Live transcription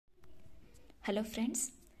Hello friends,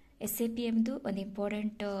 SAPMದು ಒಂದು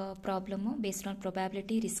important problem based on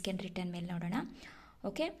probability risk and return ಮೇಲೆ ನೋಡೋಣ.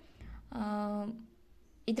 Okay,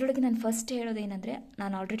 ಇದರೊಳಗೆ ನಾನು ಫಸ್ಟ್ ಹೇಳೋದೇನೆಂದರೆ,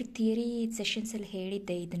 ನಾನು ಆಲ್ರೆಡಿ ಥಿಯರಿ ಸೆಷನ್ಸಲ್ಲಿ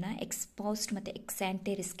ಹೇಳಿದ್ದೆ ಇದನ್ನು ಎಕ್ಸ್ಪೋಸ್ಡ್ ಮತ್ತು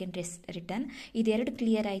ಎಕ್ಸ್ಯಾಂಟೆ ರಿಸ್ಕ್ ಆ್ಯಂಡ್ ರಿಟರ್ನ್. ಇದೆರಡು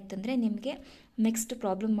ಕ್ಲಿಯರ್ ಆಯಿತು ಅಂದರೆ ನಿಮಗೆ ನೆಕ್ಸ್ಟ್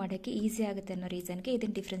ಪ್ರಾಬ್ಲಮ್ ಮಾಡೋಕ್ಕೆ ಈಸಿ ಆಗುತ್ತೆ ಅನ್ನೋ ರೀಸನ್ಗೆ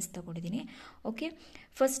ಇದನ್ನು ಡಿಫ್ರೆನ್ಸ್ ತೊಗೊಂಡಿದ್ದೀನಿ. ಓಕೆ,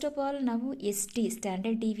 ಫಸ್ಟ್ ಆಫ್ ಆಲ್ ನಾವು ST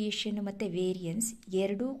ಸ್ಟ್ಯಾಂಡರ್ಡ್ ಡಿವಿಯೇಷನ್ ಮತ್ತು ವೇರಿಯನ್ಸ್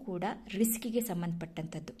ಎರಡೂ ಕೂಡ ರಿಸ್ಕಿಗೆ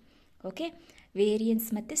ಸಂಬಂಧಪಟ್ಟಂಥದ್ದು. ಓಕೆ, ವೇರಿಯನ್ಸ್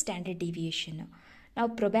ಮತ್ತು ಸ್ಟ್ಯಾಂಡರ್ಡ್ ಡಿವಿಯೇಷನ್ನು. ನಾವು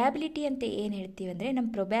ಪ್ರೊಬ್ಯಾಬಿಲಿಟಿ ಅಂತ ಏನು ಹೇಳ್ತೀವಿ ಅಂದರೆ, ನಮ್ಮ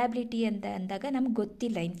ಪ್ರೊಬ್ಯಾಬಿಲಿಟಿ ಅಂತ ಅಂದಾಗ ನಮ್ಗೆ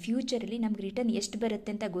ಗೊತ್ತಿಲ್ಲ, ಇನ್ ಫ್ಯೂಚರಲ್ಲಿ ನಮ್ಗೆ ರಿಟರ್ನ್ ಎಷ್ಟು ಬರುತ್ತೆ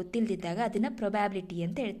ಅಂತ ಗೊತ್ತಿಲ್ಲದಿದ್ದಾಗ ಅದನ್ನು ಪ್ರೊಬ್ಯಾಬಿಲಿಟಿ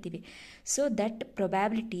ಅಂತ ಹೇಳ್ತೀವಿ. ಸೊ ದಟ್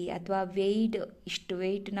ಪ್ರೊಬ್ಯಾಬಿಲಿಟಿ ಅಥವಾ ಇಷ್ಟು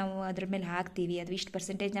ವೆಯ್ಟ್ ನಾವು ಅದ್ರ ಮೇಲೆ ಹಾಕ್ತೀವಿ, ಅದು ಇಷ್ಟು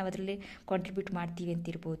ಪರ್ಸೆಂಟೇಜ್ ನಾವು ಅದರಲ್ಲಿ ಕಾಂಟ್ರಿಬ್ಯೂಟ್ ಮಾಡ್ತೀವಿ ಅಂತ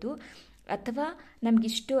ಇರ್ಬೋದು, ಅಥವಾ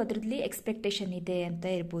ನಮಗಿಷ್ಟು ಅದರಲ್ಲಿ ಎಕ್ಸ್ಪೆಕ್ಟೇಷನ್ ಇದೆ ಅಂತ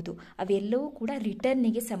ಇರ್ಬೋದು. ಅವೆಲ್ಲವೂ ಕೂಡ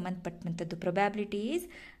ರಿಟರ್ನಿಗೆ ಸಂಬಂಧಪಟ್ಟಂಥದ್ದು. ಪ್ರೊಬ್ಯಾಬಿಲಿಟಿ ಈಸ್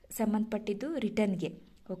ಸಂಬಂಧಪಟ್ಟಿದ್ದು ರಿಟರ್ನ್ಗೆ.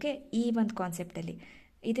 ಓಕೆ, ಈ ಒಂದು ಕಾನ್ಸೆಪ್ಟಲ್ಲಿ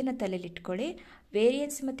ಇದನ್ನು ತಲೆಯಲ್ಲಿಟ್ಕೊಳ್ಳಿ.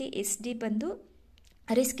 ವೇರಿಯನ್ಸ್ ಮತ್ತು SD ಬಂದು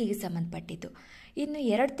ರಿಸ್ಕಿಗೆ ಸಂಬಂಧಪಟ್ಟಿದ್ದು. ಇನ್ನು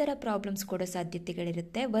ಎರಡು ಥರ ಪ್ರಾಬ್ಲಮ್ಸ್ ಕೊಡೋ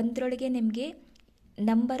ಸಾಧ್ಯತೆಗಳಿರುತ್ತೆ. ಒಂದರೊಳಗೆ ನಿಮಗೆ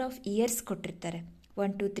ನಂಬರ್ ಆಫ್ ಇಯರ್ಸ್ ಕೊಟ್ಟಿರ್ತಾರೆ,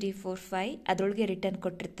 1 2 3 4 5, ಅದರೊಳಗೆ ರಿಟರ್ನ್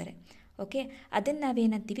ಕೊಟ್ಟಿರ್ತಾರೆ. ಓಕೆ, ಅದನ್ನು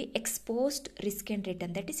ನಾವೇನಂತೀವಿ exposed risk and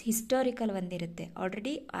return. That is historical ಒಂದಿರುತ್ತೆ,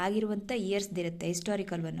 already ಆಗಿರುವಂಥ ಇಯರ್ಸ್ದಿರುತ್ತೆ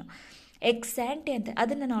ಹಿಸ್ಟಾರಿಕಲ್ ಒನ್ನು. ಎಕ್ಸ್ಯಾಂಟೆ ಅಂತ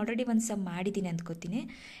ಅದನ್ನು ನಾನು ಆಲ್ರೆಡಿ ಒಂದು ಸಮ್ ಮಾಡಿದ್ದೀನಿ ಅಂದ್ಕೋತೀನಿ.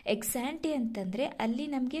 ಎಕ್ಸ್ಯಾಂಟೆ ಅಂತಂದರೆ ಅಲ್ಲಿ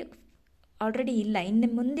ನಮಗೆ ಆಲ್ರೆಡಿ ಇಲ್ಲ, ಇನ್ನು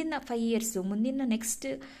ಮುಂದಿನ 5 ಇಯರ್ಸು ಮುಂದಿನ ನೆಕ್ಸ್ಟ್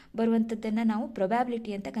ಬರುವಂಥದ್ದನ್ನು ನಾವು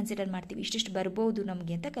ಪ್ರೊಬ್ಯಾಬಿಲಿಟಿ ಅಂತ ಕನ್ಸಿಡರ್ ಮಾಡ್ತೀವಿ. ಇಷ್ಟಿಷ್ಟು ಬರ್ಬೋದು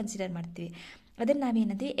ನಮಗೆ ಅಂತ ಕನ್ಸಿಡರ್ ಮಾಡ್ತೀವಿ. ಅದನ್ನು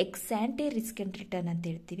ನಾವೇನಂತೀವಿ ಎಕ್ಸ್ಯಾಂಟೆ ರಿಸ್ಕ್ ಆ್ಯಂಡ್ ರಿಟರ್ನ್ ಅಂತ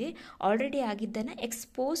ಹೇಳ್ತೀವಿ. Already ಆಗಿದ್ದನ್ನು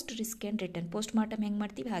exposed risk and return, post mortem ಹೆಂಗೆ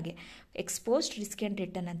ಮಾಡ್ತೀವಿ ಹಾಗೆ ಎಕ್ಸ್ಪೋಸ್ಡ್ ರಿಸ್ಕ್ ಆ್ಯಂಡ್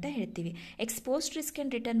ರಿಟರ್ನ್ ಅಂತ ಹೇಳ್ತೀವಿ. ಎಕ್ಸ್ಪೋಸ್ಡ್ ರಿಸ್ಕ್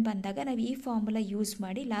ಆ್ಯಂಡ್ ರಿಟರ್ನ್ ಬಂದಾಗ ನಾವು ಈ ಫಾರ್ಮುಲಾ ಯೂಸ್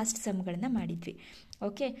ಮಾಡಿ ಲಾಸ್ಟ್ ಸಮ್ಗಳನ್ನು ಮಾಡಿದ್ವಿ.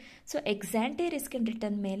 Okay, so ಎಕ್ಸಾಂಟೆ risk and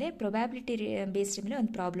return ಮೇಲೆ ಪ್ರೊಬ್ಯಾಬಿಲಿಟಿ ಬೇಸ್ಡ್ ಮೇಲೆ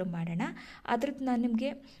ಒಂದು ಪ್ರಾಬ್ಲಮ್ ಮಾಡೋಣ. ಅದ್ರದ್ದು ನಾನು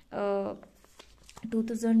ನಿಮಗೆ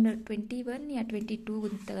 2021 ಯಾ 22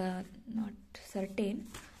 ಅಂತ ನಾಟ್ ಸರ್ಟೇನ್.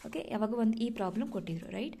 ಓಕೆ, ಯಾವಾಗ ಒಂದು ಈ ಪ್ರಾಬ್ಲಮ್ ಕೊಟ್ಟಿದ್ರು,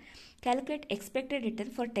 right? Calculate expected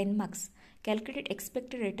return for 10 marks. Calculate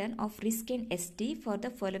expected return of risk and SD for the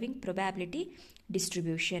following probability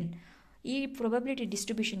distribution. ಈ ಪ್ರೊಬಬಿಲಿಟಿ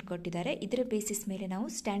ಡಿಸ್ಟ್ರಿಬ್ಯೂಷನ್ ಕೊಟ್ಟಿದ್ದಾರೆ. ಇದರ ಬೇಸಿಸ್ ಮೇಲೆ ನಾವು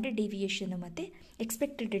ಸ್ಟ್ಯಾಂಡರ್ಡ್ ಡಿವಿಯೇಷನ್ ಮತ್ತು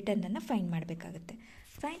ಎಕ್ಸ್ಪೆಕ್ಟೆಡ್ ರಿಟರ್ನನ್ನು ಫೈಂಡ್ ಮಾಡಬೇಕಾಗುತ್ತೆ.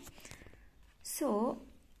 ಫೈನ್. ಸೊ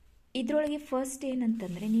ಇದರೊಳಗೆ ಫಸ್ಟ್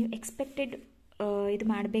ಏನಂತಂದರೆ, ನೀವು ಎಕ್ಸ್ಪೆಕ್ಟೆಡ್ ಇದು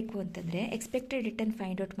ಮಾಡಬೇಕು ಅಂತಂದರೆ, ಎಕ್ಸ್ಪೆಕ್ಟೆಡ್ ರಿಟರ್ನ್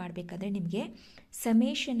ಫೈಂಡ್ ಔಟ್ ಮಾಡಬೇಕಂದ್ರೆ ನಿಮಗೆ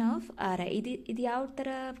ಸಮೇಷನ್ ಆಫ್ RI. ಇದು ಯಾವ ಥರ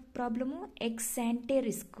ಪ್ರಾಬ್ಲಮು? ಎಕ್ಸ್ಯಾಂಟೆ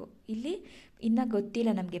ರಿಸ್ಕು. ಇಲ್ಲಿ ಇನ್ನೂ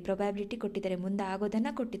ಗೊತ್ತಿಲ್ಲ ನಮಗೆ, ಪ್ರೊಬ್ಯಾಬಿಲಿಟಿ ಕೊಟ್ಟಿದ್ದಾರೆ, ಮುಂದೆ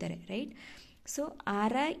ಆಗೋದನ್ನು ಕೊಟ್ಟಿದ್ದಾರೆ, right? So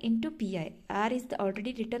RI into PI. R is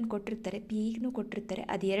already return ಕೊಟ್ಟಿರ್ತಾರೆ, PIನೂ ಕೊಟ್ಟಿರ್ತಾರೆ.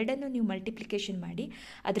 ಅದು ಎರಡನ್ನು ನೀವು ಮಲ್ಟಿಪ್ಲಿಕೇಶನ್ ಮಾಡಿ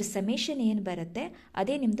ಅದ್ರ ಸಮೇಷನ್ ಏನು ಬರುತ್ತೆ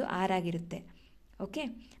ಅದೇ ನಿಮ್ಮದು R ಆಗಿರುತ್ತೆ. ಓಕೆ,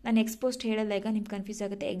 ನಾನು ಎಕ್ಸ್ಪೋಸ್ಟ್ ಹೇಳಲ್ಲ, ಈಗ ನಿಮ್ಗೆ ಕನ್ಫ್ಯೂಸ್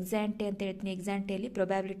ಆಗುತ್ತೆ. ಎಕ್ಸಾಂಟೆ ಅಂತ ಹೇಳ್ತೀನಿ. ಎಕ್ಸಾಂಟೆಯಲ್ಲಿ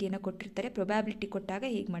ಪ್ರೊಬ್ಯಾಬಿಲಿಟಿಯನ್ನು ಕೊಟ್ಟಿರ್ತಾರೆ, ಪ್ರೊಬ್ಯಾಬಿಲಿಟಿ ಕೊಟ್ಟಾಗ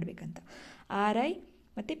ಹೇಗೆ ಮಾಡಬೇಕಂತ. RI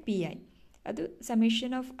ಮತ್ತು PI, ಅದು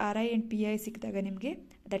summation of RI and PI ಸಿಕ್ಕಿದಾಗ ನಿಮಗೆ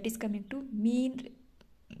that is coming two mean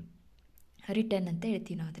return ಅಂತ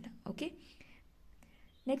ಹೇಳ್ತೀವಿ ನಾವು ಅದನ್ನು. Okay,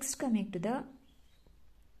 next coming to the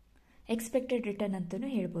expected return ಅಂತಲೂ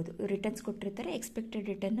ಹೇಳ್ಬೋದು. ರಿಟರ್ನ್ಸ್ ಕೊಟ್ಟಿರ್ತಾರೆ, ಎಕ್ಸ್ಪೆಕ್ಟೆಡ್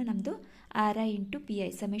ರಿಟರ್ನ್ ನಮ್ಮದು RI into PI,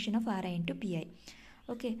 summation of RI into PI.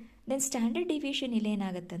 Okay, then standard deviation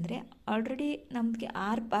ಇಲ್ಲೇನಾಗುತ್ತೆ ಅಂದರೆ, ಆಲ್ರೆಡಿ ನಮಗೆ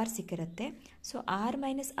R ಸಿಕ್ಕಿರುತ್ತೆ. So R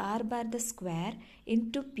the square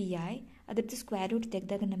into PI, ಅದರದ್ದು ಸ್ಕ್ವೇರ್ ರೂಟ್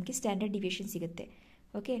ತೆಗೆದಾಗ ನಮಗೆ standard deviation ಸಿಗುತ್ತೆ.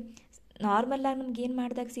 ಓಕೆ, ನಾರ್ಮಲಾಗಿ ನಮ್ಗೆ ಏನು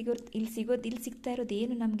ಮಾಡಿದಾಗ ಇಲ್ಲಿ ಸಿಗ್ತಾ ಇರೋದು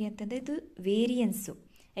ಏನು ನಮಗೆ ಅಂತಂದರೆ, ಇದು ವೇರಿಯನ್ಸು.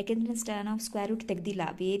 ಯಾಕೆಂದರೆ ನಾವು ಸ್ಕ್ವೇರ್ ರೂಟ್ ತೆಗೆದಿಲ್ಲ,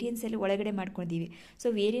 ವೇರಿಯನ್ಸಲ್ಲಿ ಒಳಗಡೆ ಮಾಡ್ಕೊಂಡಿದ್ದೀವಿ. ಸೊ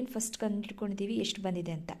ವೇರಿಯನ್ ಫಸ್ಟ್ ಕಂಡುಹಿಡ್ಕೊಂಡಿದ್ದೀವಿ ಎಷ್ಟು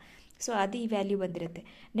ಬಂದಿದೆ ಅಂತ. ಸೊ ಅದು ಈ ವ್ಯಾಲ್ಯೂ ಬಂದಿರುತ್ತೆ.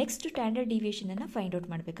 ನೆಕ್ಸ್ಟ್ ಸ್ಟ್ಯಾಂಡರ್ಡ್ ಡಿವಿಯೇಷನನ್ನು ಫೈಂಡ್ ಔಟ್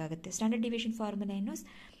ಮಾಡಬೇಕಾಗುತ್ತೆ. ಸ್ಟ್ಯಾಂಡರ್ಡ್ ಡಿವಿಯೇಷನ್ ಫಾರ್ಮುಲಾ ಏನು?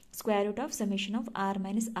 Square root of summation of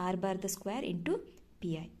R the square into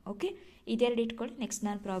PI. Okay, ಇದೆರಡು ಇಟ್ಕೊಳ್ಳಿ. ನೆಕ್ಸ್ಟ್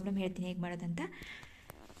ನಾನು ಪ್ರಾಬ್ಲಮ್ ಹೇಳ್ತೀನಿ ಹೇಗೆ ಮಾಡೋದಂತ.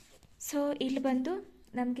 ಸೊ ಇಲ್ಲಿ ಬಂದು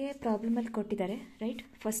ನಮಗೆ ಪ್ರಾಬ್ಲಮಲ್ಲಿ ಕೊಟ್ಟಿದ್ದಾರೆ, right?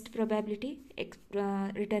 First probability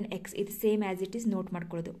return X, ಇದು same as it is note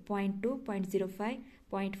ಮಾಡ್ಕೊಳ್ಳೋದು. 0.2, 0.05,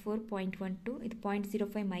 0.4, 0.12, ಇದು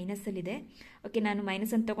 0.05 ಮೈನಸಲ್ಲಿದೆ. ಓಕೆ, ನಾನು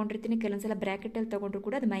ಮೈನಸ್ ಅಂತ ತೊಗೊಂಡಿರ್ತೀನಿ, ಕೆಲವೊಂದ್ಸಲ ಬ್ರ್ಯಾಕೆಟಲ್ಲಿ ತೊಗೊಂಡ್ರು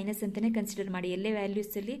ಕೂಡ ಅದು ಮೈನಸ್ ಅಂತಲೇ ಕನ್ಸಿಡರ್ ಮಾಡಿ. ಎಲ್ಲೇ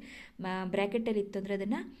ವ್ಯಾಲ್ಯೂಸಲ್ಲಿ ಬ್ರ್ಯಾಕೆಟಲ್ಲಿ ಇತ್ತು ಅಂದರೆ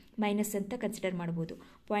ಅದನ್ನು ಮೈನಸ್ ಅಂತ ಕನ್ಸಿಡರ್ ಮಾಡ್ಬೋದು.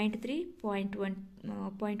 0.3, 0.1,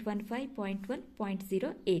 0.15, 0.1,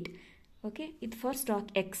 0.08. ಓಕೆ, ಇದು ಫಾರ್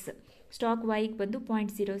ಸ್ಟಾಕ್ X. ಸ್ಟಾಕ್ Yಗೆ ಬಂದು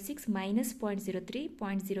 0.06 minus 0.03,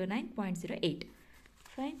 0.09, 0.08.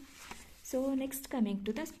 Fine. So next coming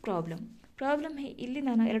to the problem. ಇಲ್ಲಿ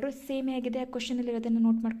ನಾನು ಎರಡು ಸೇಮ್ ಆಗಿದೆ, ಆ ಕ್ವಶನಲ್ಲಿ ಇರೋದನ್ನು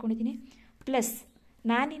ನೋಟ್ ಮಾಡ್ಕೊಂಡಿದ್ದೀನಿ. ಪ್ಲಸ್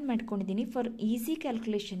ನಾನೇನು ಮಾಡ್ಕೊಂಡಿದ್ದೀನಿ, ಫಾರ್ ಈಸಿ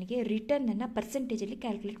ಕ್ಯಾಲ್ಕುಲೇಷನ್ಗೆ ರಿಟರ್ನನ್ನು ಪರ್ಸೆಂಟೇಜಲ್ಲಿ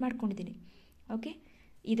ಕ್ಯಾಲ್ಕುಲೇಟ್ ಮಾಡ್ಕೊಂಡಿದ್ದೀನಿ. ಓಕೆ,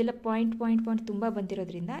 ಇದೆಲ್ಲ ಪಾಯಿಂಟ್ ತುಂಬ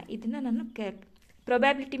ಬಂದಿರೋದ್ರಿಂದ ಇದನ್ನು ನಾನು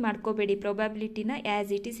ಪ್ರೊಬ್ಯಾಬಿಲಿಟಿ ಮಾಡ್ಕೋಬೇಡಿ. ಪ್ರೊಬ್ಯಾಬಿಲಿಟಿನ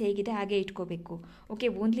ಆ್ಯಸ್ ಇಟ್ ಈಸ್ ಹೇಗಿದೆ ಹಾಗೆ ಇಟ್ಕೋಬೇಕು. Okay,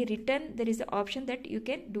 only return there is a option that you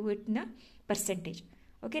can do it in a percentage.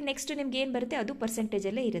 Okay, next ನಿಮ್ಗೆ ಏನು ಬರುತ್ತೆ ಅದು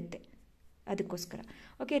ಪರ್ಸೆಂಟೇಜಲ್ಲೇ ಇರುತ್ತೆ, ಅದಕ್ಕೋಸ್ಕರ.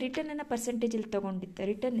 ಓಕೆ, ರಿಟರ್ನನ್ನು ಪರ್ಸೆಂಟೇಜಲ್ಲಿ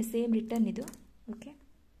ತೊಗೊಂಡಿತ್ತು, ಸೇಮ್ ರಿಟರ್ನ್ ಇದು. ಓಕೆ,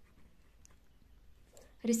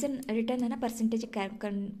 ರಿಟರ್ನನ್ನು ಪರ್ಸೆಂಟೇಜಿಗೆ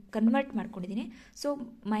ಕನ್ವರ್ಟ್ ಮಾಡ್ಕೊಂಡಿದ್ದೀನಿ. So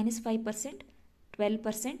 -5%,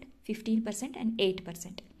 12%, 15% and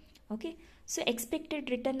 8%. Okay, so expected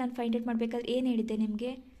return ನಾನು ಫೈಂಡ್ ಔಟ್ ಮಾಡಬೇಕಾದ್ರೆ ಏನು ಹೇಳಿದ್ದೆ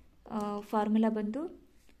ನಿಮಗೆ, ಫಾರ್ಮುಲಾ ಬಂದು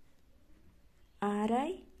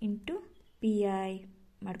RI ಇಂಟು PI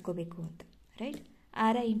ಮಾಡ್ಕೋಬೇಕು ಅಂತ, ರೈಟ್.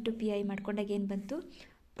 RI ಇಂಟು PI ಮಾಡ್ಕೊಂಡಾಗ ಏನು ಬಂತು,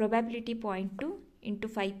 probability 0.2 into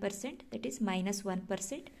 5%, that is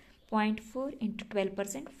 -1%, 0.4 into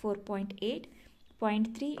 12%, 4.8,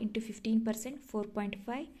 0.3 into 15%,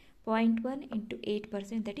 4.5, 0.1 into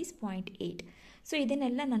 8%, that is 0.8. So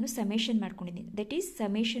ಇದನ್ನೆಲ್ಲ ನಾನು ಸಮೇಷನ್ ಮಾಡ್ಕೊಂಡಿದ್ದೀನಿ, that is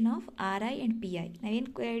summation of RI and PI. ನಾವೇನು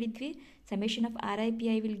ಹೇಳಿದ್ವಿ, summation of RI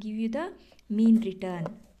PI will give you the mean return.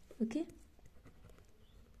 Okay,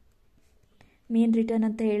 mean return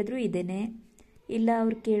ಅಂತ ಹೇಳಿದ್ರು ಇದೇನೆ, ಇಲ್ಲ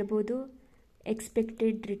ಅವ್ರು ಕೇಳ್ಬೋದು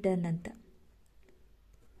ಎಕ್ಸ್ಪೆಕ್ಟೆಡ್ ರಿಟರ್ನ್ ಅಂತ.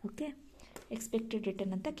 ಓಕೆ, ಎಕ್ಸ್ಪೆಕ್ಟೆಡ್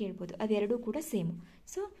ರಿಟರ್ನ್ ಅಂತ ಕೇಳ್ಬೋದು, ಅದೆರಡೂ ಕೂಡ ಸೇಮು.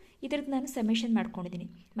 ಸೊ ಇದ್ರದ್ದು ನಾನು ಸಮೇಷನ್ ಮಾಡ್ಕೊಂಡಿದ್ದೀನಿ.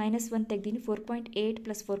 -1 ತೆಗ್ದೀನಿ, 4.8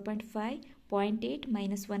 ಪ್ಲಸ್ 4.5, 0.8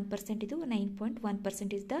 -1%, ಇದು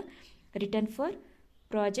 9.1% is the return for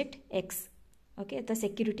project X. Okay, ಅಥವಾ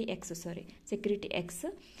ಸೆಕ್ಯೂರಿಟಿ ಎಕ್ಸ್.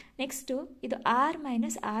 ನೆಕ್ಸ್ಟು ಇದು R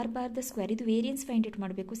minus R bar the square, ಇದು ವೇರಿಯನ್ಸ್ ಫೈಂಡ್ ಔಟ್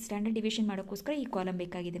ಮಾಡಬೇಕು, ಸ್ಟ್ಯಾಂಡರ್ಡ್ ಡಿವಿಷನ್ ಮಾಡೋಕ್ಕೋಸ್ಕರ ಈ ಕಾಲಮ್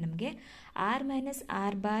ಬೇಕಾಗಿದೆ ನಮಗೆ. R minus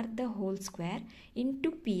R bar the whole square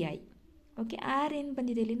into PI. Okay, R ಏನು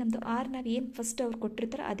ಬಂದಿದೆ ಇಲ್ಲಿ ನಮ್ಮದು, R ನಾವು ಏನು ಫಸ್ಟ್ ಅವ್ರು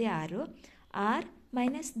ಕೊಟ್ಟಿರ್ತಾರೋ ಅದೇ R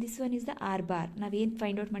minus this one is the R bar, ನಾವೇನು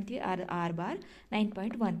ಫೈಂಡ್ ಔಟ್ ಮಾಡ್ತೀವಿ R ಬಾರ್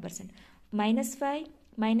 9.1%, -5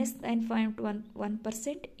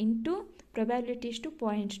 -9.1% ಇಂಟು ಪ್ರೊಬ್ಯಾಬಿಲಿಟಿ ಎಷ್ಟು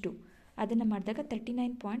 0.2, ಅದನ್ನು ಮಾಡಿದಾಗ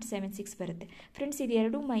 39.76 ಬರುತ್ತೆ. ಫ್ರೆಂಡ್ಸ್, ಇದು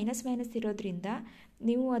ಎರಡು ಮೈನಸ್ ಇರೋದ್ರಿಂದ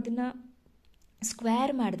ನೀವು ಅದನ್ನು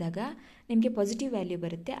ಸ್ಕ್ವೇರ್ ಮಾಡಿದಾಗ ನಿಮಗೆ ಪಾಸಿಟಿವ್ ವ್ಯಾಲ್ಯೂ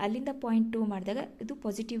ಬರುತ್ತೆ, ಅಲ್ಲಿಂದ 0.2 ಮಾಡಿದಾಗ ಇದು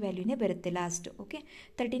ಪಾಸಿಟಿವ್ ವ್ಯಾಲ್ಯೂನೇ ಬರುತ್ತೆ last. Okay,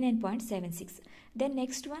 39.76. Then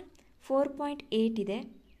next one 4.8 ಇದೆ.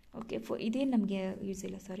 ಓಕೆ, ಇದೇನು ನಮಗೆ ಯೂಸ್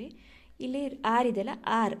ಇಲ್ಲ, ಸಾರಿ. ಇಲ್ಲಿ R ಇದೆಲ್ಲ,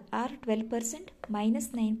 R 12%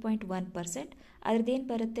 -9.1%, ಅದ್ರದ್ದೇನು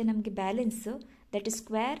ಬರುತ್ತೆ ನಮಗೆ balance, that is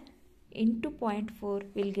square into 0.4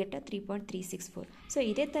 will get 3.364. So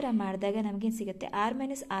ಇದೇ ಥರ ಮಾಡಿದಾಗ ನಮಗೇನು ಸಿಗುತ್ತೆ, R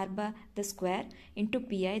minus R bar the square into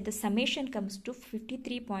PI, the summation comes to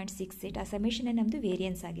 53.68. ಆ ಸಮೇಷನ್ನೇ ನಮ್ಮದು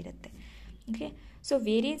ವೇರಿಯನ್ಸ್ ಆಗಿರುತ್ತೆ. Okay, so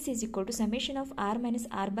variance is equal to summation of R minus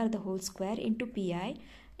R bar the whole square into PI.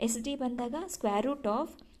 SD ಬಂದಾಗ square root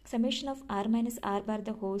of summation of R minus R bar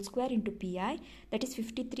the whole square into PI, that is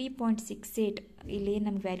 53.68. ಇಲ್ಲಿ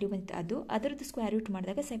ನಮ್ಗೆ value ಬಂತು, ಅದರದ್ದು square root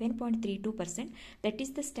ಮಾಡಿದಾಗ 7.32%, that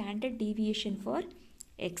is the standard deviation for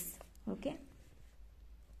X. Okay,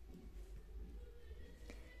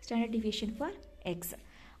 standard deviation for X.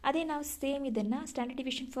 ಅದೇ ನಾವು same ಇದನ್ನು standard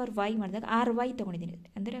division for Y ಮಾಡಿದಾಗ RY ತೊಗೊಂಡಿದ್ದೀನಿ,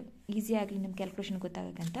 ಅಂದರೆ ಈಸಿ ಆಗಲಿ ನಮ್ಮ ಕ್ಯಾಲ್ಕುಲೇಷನ್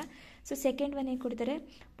ಗೊತ್ತಾಗಕ್ಕಂತ. ಸೊ ಸೆಕೆಂಡ್ ಒನ್ ಏನು ಕೊಡ್ತಾರೆ,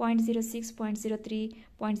 0.06, 0.03,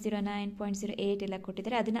 0.09, 0.08 ಎಲ್ಲ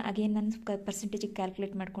ಕೊಟ್ಟಿದ್ದಾರೆ. ಅದನ್ನು ಅಗೇನ್ ನಾನು ಪರ್ಸೆಂಟೇಜಿಗೆ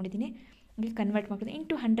ಕ್ಯಾಲ್ಕುಲೇಟ್ ಮಾಡ್ಕೊಂಡಿದ್ದೀನಿ, ಕನ್ವರ್ಟ್ ಮಾಡ್ಕೊಂಡು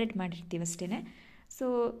ಇಂಟು 100 ಮಾಡಿರ್ತೀವಿ ಅಷ್ಟೇ. ಸೊ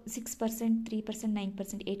 6%, 3%,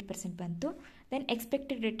 9%, 8% ಬಂತು. Then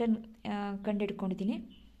expected return ಕಂಡುಹಿಡ್ಕೊಂಡಿದ್ದೀನಿ.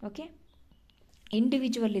 Okay,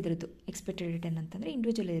 individual ಇದ್ರದ್ದು ಎಕ್ಸ್ಪೆಕ್ಟೆಡ್ ರಿಟರ್ನ್ ಅಂತಂದರೆ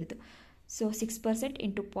ಇಂಡಿವಿಜುವಲ್ ಇದ್ರದ್ದು. So 6%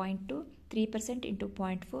 into 0.2, 3% into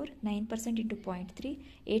 0.4, 9% into 0.3,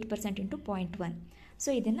 8% into 0.1. So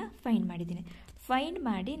ಇದನ್ನು ಫೈಂಡ್ ಮಾಡಿದ್ದೀನಿ. ಫೈಂಡ್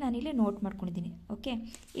ಮಾಡಿ ನಾನಿಲ್ಲಿ ನೋಟ್ ಮಾಡ್ಕೊಂಡಿದ್ದೀನಿ. ಓಕೆ,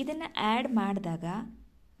 ಇದನ್ನು ಆ್ಯಡ್ ಮಾಡಿದಾಗ,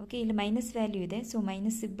 ಓಕೆ, ಇಲ್ಲಿ ಮೈನಸ್ ವ್ಯಾಲ್ಯೂ ಇದೆ, ಸೊ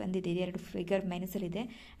ಮೈನಸ್ಸಿಗೆ ಬಂದಿದೆ, ಎರಡು ಫಿಗರ್ ಮೈನಸಲ್ಲಿದೆ.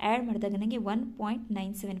 ಆ್ಯಡ್ ಮಾಡಿದಾಗ ನನಗೆ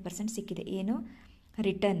 1.97% ಸಿಕ್ಕಿದೆ, ಏನು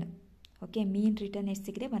ರಿಟರ್ನ್. ಓಕೆ, ಮೀನ್ ರಿಟರ್ನ್ ಎಷ್ಟು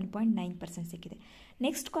ಸಿಕ್ಕಿದೆ, 1.9% ಸಿಕ್ಕಿದೆ.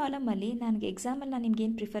 ನೆಕ್ಸ್ಟ್ ಕಾಲಮಲ್ಲಿ ನನಗೆ ಎಕ್ಸಾಮಲ್ಲಿ ನಾನು ನಿಮ್ಗೆ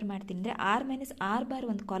ಏನು ಪ್ರಿಫರ್ ಮಾಡ್ತೀನಿ ಅಂದರೆ R ಮೈನಸ್ R ಬಾರ್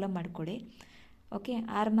ಒಂದು ಕಾಲಮ್ ಮಾಡಿಕೊಡಿ. Okay,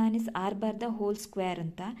 R minus R bar the whole square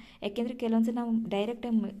ಅಂತ, ಯಾಕೆಂದರೆ ಕೆಲವೊಂದ್ಸಲ ನಾವು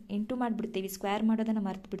ಡೈರೆಕ್ಟಾಗಿ ಇಂಟು ಮಾಡಿಬಿಡ್ತೀವಿ, ಸ್ಕ್ವೇರ್ ಮಾಡೋದನ್ನು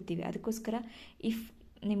ಮರ್ತು ಬಿಡ್ತೀವಿ. ಅದಕ್ಕೋಸ್ಕರ ಇಫ್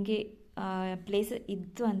ನಿಮಗೆ ಪ್ಲೇಸ್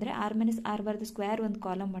ಇತ್ತು ಅಂದರೆ R minus R bar the square ಒಂದು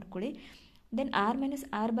ಕಾಲಮ್ ಮಾಡ್ಕೊಳ್ಳಿ. Then R minus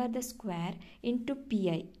R bar the square into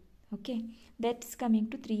PI. Okay, that's coming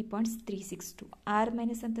to 3.362. R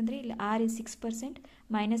minus ಅಂತಂದರೆ ಇಲ್ಲಿ R is 6%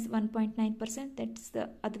 ಮೈನಸ್ 1.9%, ದಟ್ಸ್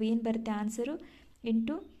ಅದು ಏನು ಬರುತ್ತೆ answer,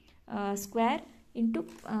 into square into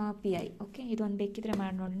PI. Okay, ಇದೊಂದು ಬೇಕಿದ್ರೆ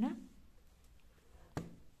ಮಾಡಿ ನೋಡೋಣ.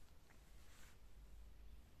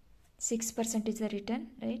 6% is the return,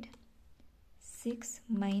 right. 6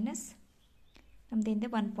 minus ನಮ್ಮದಿಂದ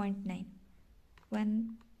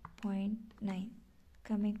 1.9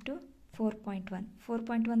 coming to 4.1.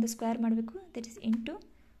 4.1 square ಮಾಡಬೇಕು, ದಟ್ ಇಸ್ ಇಂಟು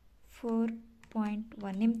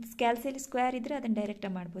 4.1. ನಿಮ್ಮ ಕ್ಯಾಲ್ಸಿಯಲ್ಲಿ ಸ್ಕ್ವೇರ್ ಇದ್ದರೆ ಅದನ್ನು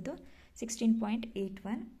ಡೈರೆಕ್ಟಾಗಿ ಮಾಡ್ಬೋದು.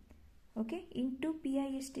 16.81. ಓಕೆ, ಇಂಟು PI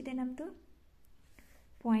ಎಷ್ಟಿದೆ ನಮ್ಮದು,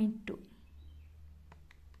 0.2.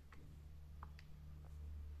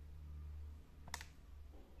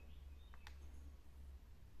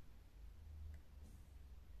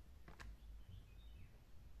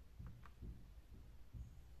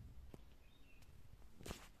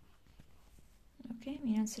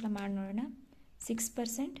 ಇನ್ನೊಂದ್ಸಲ ಮಾಡಿ ನೋಡೋಣ.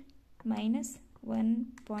 6% minus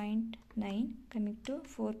 1.9 coming to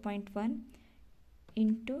 4.1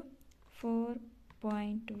 into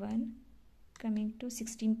 4.1 coming to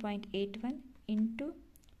 16.81 into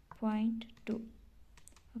 0.2.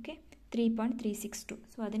 Okay, 3.362.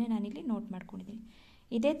 So ಅದನ್ನೇ ನಾನಿಲ್ಲಿ ನೋಟ್ ಮಾಡ್ಕೊಂಡಿದ್ದೀನಿ.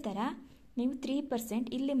 ಇದೇ ಥರ ನೀವು 3%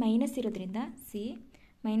 ಇಲ್ಲಿ ಮೈನಸ್ ಇರೋದ್ರಿಂದ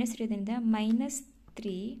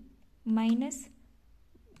 -3 minus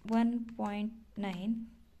 1.9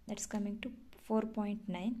 that's coming to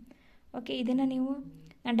 4.9. Okay, ಇದನ್ನು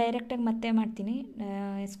ನಾನು ಡೈರೆಕ್ಟಾಗಿ ಮತ್ತೆ ಮಾಡ್ತೀನಿ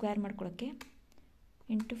ಸ್ಕ್ವೇರ್ ಮಾಡ್ಕೊಳ್ಳೋಕ್ಕೆ.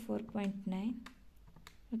 ಇಂಟು 4.9.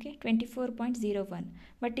 ಓಕೆ, 24.01.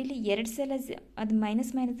 ಬಟ್ ಇಲ್ಲಿ 2 ಸಲ ಅದು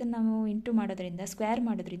ಮೈನಸ್ ನಾವು ಇಂಟು ಮಾಡೋದ್ರಿಂದ, ಸ್ಕ್ವೇರ್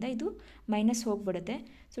ಮಾಡೋದ್ರಿಂದ ಇದು ಮೈನಸ್ ಹೋಗ್ಬಿಡುತ್ತೆ.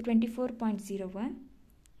 So 24.01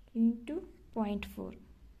 into 0.4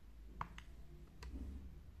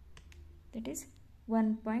 that is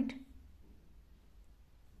 1.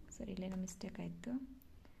 ಸರಿ, ಇಲ್ಲೇನೋ ಮಿಸ್ಟೇಕ್ ಆಯಿತು.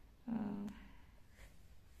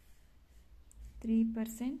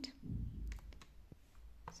 3%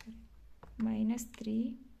 sorry -3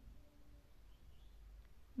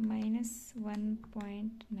 minus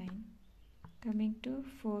 1.9 coming to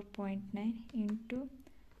 4.9 into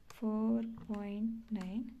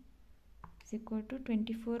 4.9 is equal to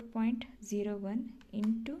 24.01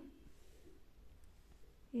 into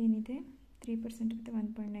ಏನಿದೆ 3% ಮತ್ತು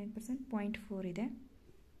 1.9% 0.4 ಇದೆ.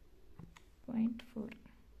 0.4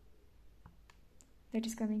 that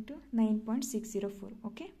is coming to 9.604.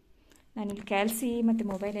 Okay, ನಾನಿಲ್ಲಿ ಕ್ಯಾಲ್ಸಿ ಮತ್ತು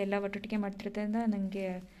ಮೊಬೈಲ್ ಎಲ್ಲ ಒಟ್ಟೊಟ್ಟಿಗೆ ಮಾಡ್ತಿರೋದ್ರಿಂದ ನನಗೆ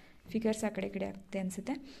ಫಿಗರ್ಸ್ ಆ ಕಡೆ ಈ ಕಡೆ ಆಗ್ತದೆ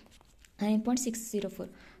ಅನಿಸುತ್ತೆ. 9.604.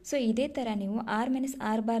 ಸೊ ಇದೇ ಥರ ನೀವು r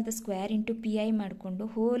 - ಸ್ಕ್ವೇರ್ ಇಂಟು PI ಮಾಡಿಕೊಂಡು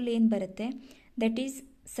ಹೋಲ್ ಏನು ಬರುತ್ತೆ, ದಟ್ ಈಸ್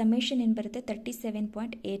ಸಮೇಷನ್ ಏನು ಬರುತ್ತೆ,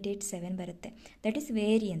 37.887 ಬರುತ್ತೆ. That is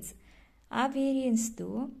variance. ಆ ವೇರಿಯನ್ಸ್ದು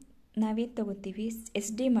ನಾವೇನು ತೊಗೋತೀವಿ,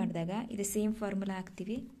 SD ಮಾಡಿದಾಗ ಇದು ಸೇಮ್ ಫಾರ್ಮುಲಾ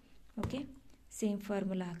ಹಾಕ್ತೀವಿ. ಓಕೆ, ಸೇಮ್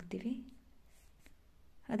ಫಾರ್ಮುಲಾ ಹಾಕ್ತೀವಿ.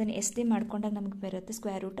 ಅದನ್ನು SD ಮಾಡ್ಕೊಂಡಾಗ ನಮಗೆ ಬರುತ್ತೆ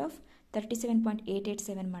ಸ್ಕ್ವೇರ್ ರೂಟ್ ಆಫ್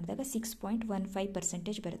 37.887 ಮಾಡಿದಾಗ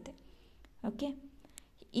 6.15% ಬರುತ್ತೆ. ಓಕೆ,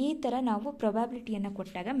 ಈ ಥರ ನಾವು ಪ್ರೊಬ್ಯಾಬಿಲಿಟಿಯನ್ನು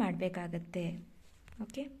ಕೊಟ್ಟಾಗ ಮಾಡಬೇಕಾಗತ್ತೆ.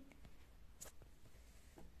 ಓಕೆ,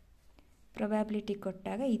 ಪ್ರೊಬ್ಯಾಬಿಲಿಟಿ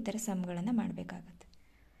ಕೊಟ್ಟಾಗ ಈ ಥರ ಸಮ್ಗಳನ್ನು ಮಾಡಬೇಕಾಗತ್ತೆ.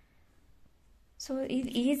 ಸೊ ಇದು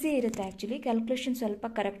ಈಸಿ ಇರುತ್ತೆ. ಆ್ಯಕ್ಚುಲಿ ಕ್ಯಾಲ್ಕುಲೇಷನ್ ಸ್ವಲ್ಪ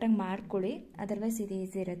ಕರೆಕ್ಟಾಗಿ ಮಾಡ್ಕೊಳ್ಳಿ, ಅದರ್ವೈಸ್ ಇದು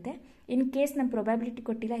ಈಸಿ ಇರುತ್ತೆ. ಇನ್ ಕೇಸ್ ನಮ್ಮ ಪ್ರೊಬ್ಯಾಬಿಲಿಟಿ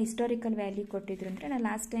ಕೊಟ್ಟಿಲ್ಲ, ಹಿಸ್ಟಾರಿಕಲ್ ವ್ಯಾಲ್ಯೂ ಕೊಟ್ಟಿದ್ರು ಅಂದರೆ ನಾನು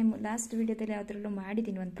ಲಾಸ್ಟ್ ವೀಡಿಯೋದಲ್ಲಿ ಯಾವುದ್ರಲ್ಲೂ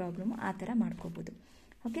ಮಾಡಿದ್ದೀನಿ ಒಂದು ಪ್ರಾಬ್ಲಮ್, ಆ ಥರ ಮಾಡ್ಕೋಬೋದು.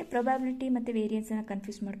 ಓಕೆ, ಪ್ರೊಬ್ಯಾಬಿಲಿಟಿ ಮತ್ತು ವೇರಿಯನ್ಸನ್ನು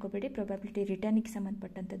ಕನ್ಫ್ಯೂಸ್ ಮಾಡ್ಕೋಬೇಡಿ. ಪ್ರೊಬ್ಯಾಬಿಲಿಟಿ ರಿಟರ್ನಿಗೆ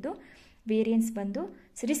ಸಂಬಂಧಪಟ್ಟಂಥದ್ದು, ವೇರಿಯನ್ಸ್ ಬಂದು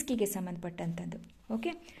ರಿಸ್ಕಿಗೆ ಸಂಬಂಧಪಟ್ಟಂಥದ್ದು.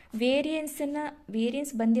 ಓಕೆ,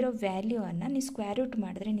 ವೇರಿಯನ್ಸ್ ಬಂದಿರೋ ವ್ಯಾಲ್ಯೂವನ್ನು ನೀವು ಸ್ಕ್ವೇರ್ ರೂಟ್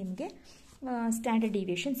ಮಾಡಿದ್ರೆ ನಿಮಗೆ ಸ್ಟ್ಯಾಂಡರ್ಡ್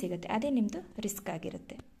ಡಿವಿಯೇಷನ್ ಸಿಗುತ್ತೆ. ಅದೇ ನಿಮ್ಮದು ರಿಸ್ಕ್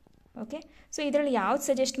ಆಗಿರುತ್ತೆ. ಓಕೆ, ಸೊ ಇದರಲ್ಲಿ ಯಾವ್ದು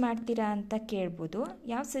ಸಜೆಸ್ಟ್ ಮಾಡ್ತೀರಾ ಅಂತ ಕೇಳ್ಬೋದು.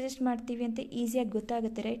 ಯಾವ್ದು ಸಜೆಸ್ಟ್ ಮಾಡ್ತೀವಿ ಅಂತ ಈಸಿಯಾಗಿ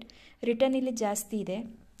ಗೊತ್ತಾಗುತ್ತೆ, ರೈಟ್? ರಿಟರ್ನ್ ಇಲ್ಲಿ ಜಾಸ್ತಿ ಇದೆ,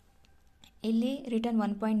 ಇಲ್ಲಿ ರಿಟರ್ನ್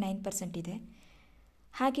 1.9% ಇದೆ.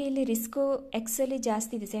 ಹಾಗೆ ಇಲ್ಲಿ ರಿಸ್ಕು ಎಕ್ಸಲ್ಲಿ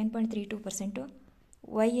ಜಾಸ್ತಿ ಇದೆ, 7.32%.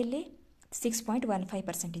 ವೈಯಲ್ಲಿ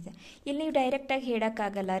 6.15% ಇದೆ. ಇಲ್ಲಿ ನೀವು ಡೈರೆಕ್ಟಾಗಿ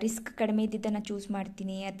ಹೇಳೋಕ್ಕಾಗಲ್ಲ, ರಿಸ್ಕ್ ಕಡಿಮೆ ಇದ್ದಿದ್ದನ್ನು ಚೂಸ್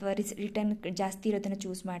ಮಾಡ್ತೀನಿ ಅಥವಾ ರಿಟರ್ನ್ ಜಾಸ್ತಿ ಇರೋದನ್ನು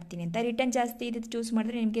ಚೂಸ್ ಮಾಡ್ತೀನಿ ಅಂತ. ರಿಟರ್ನ್ ಜಾಸ್ತಿ ಇದ್ದಿದ್ದು ಚೂಸ್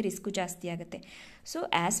ಮಾಡಿದ್ರೆ ನಿಮಗೆ ರಿಸ್ಕು ಜಾಸ್ತಿ ಆಗುತ್ತೆ. So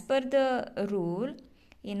as per the rule,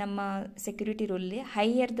 ಈ ನಮ್ಮ security ರೂಲಲ್ಲಿ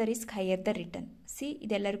higher the risk higher the return.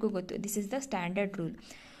 ಇದೆಲ್ಲರಿಗೂ ಗೊತ್ತು, this is the standard rule.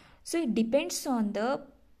 So it depends on the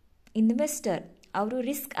investor. ಅವರು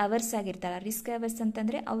ರಿಸ್ಕ್ ಅವರ್ಸ್ ಆಗಿರ್ತಾರೆ. ರಿಸ್ಕ್ ಅವರ್ಸ್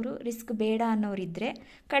ಅಂತಂದರೆ ಅವರು ರಿಸ್ಕ್ ಬೇಡ ಅನ್ನೋರಿದ್ದರೆ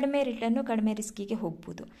ಕಡಿಮೆ ರಿಟರ್ನು ಕಡಿಮೆ ರಿಸ್ಕಿಗೆ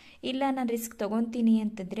ಹೋಗ್ಬೋದು. ಇಲ್ಲ ನಾನು ರಿಸ್ಕ್ ತೊಗೊತೀನಿ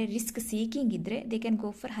ಅಂತಂದರೆ, ರಿಸ್ಕ್ ಸೀಕಿಂಗ್ ಇದ್ದರೆ they can go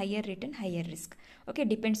for higher return higher risk. Okay,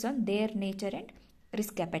 depends on there nature and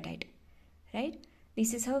risk appetite, right?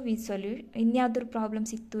 This is how we solute. ಇನ್ಯಾವುದಾದ್ರು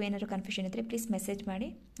problems ಇತ್ತು, ಏನಾದರೂ ಕನ್ಫ್ಯೂಷನ್ ಇದ್ದರೆ ಪ್ಲೀಸ್ ಮೆಸೇಜ್ ಮಾಡಿ,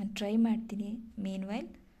 ನಾನು ಟ್ರೈ ಮಾಡ್ತೀನಿ ಮೀನ್ while.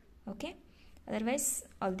 Okay, otherwise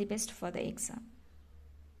all the best for the exam.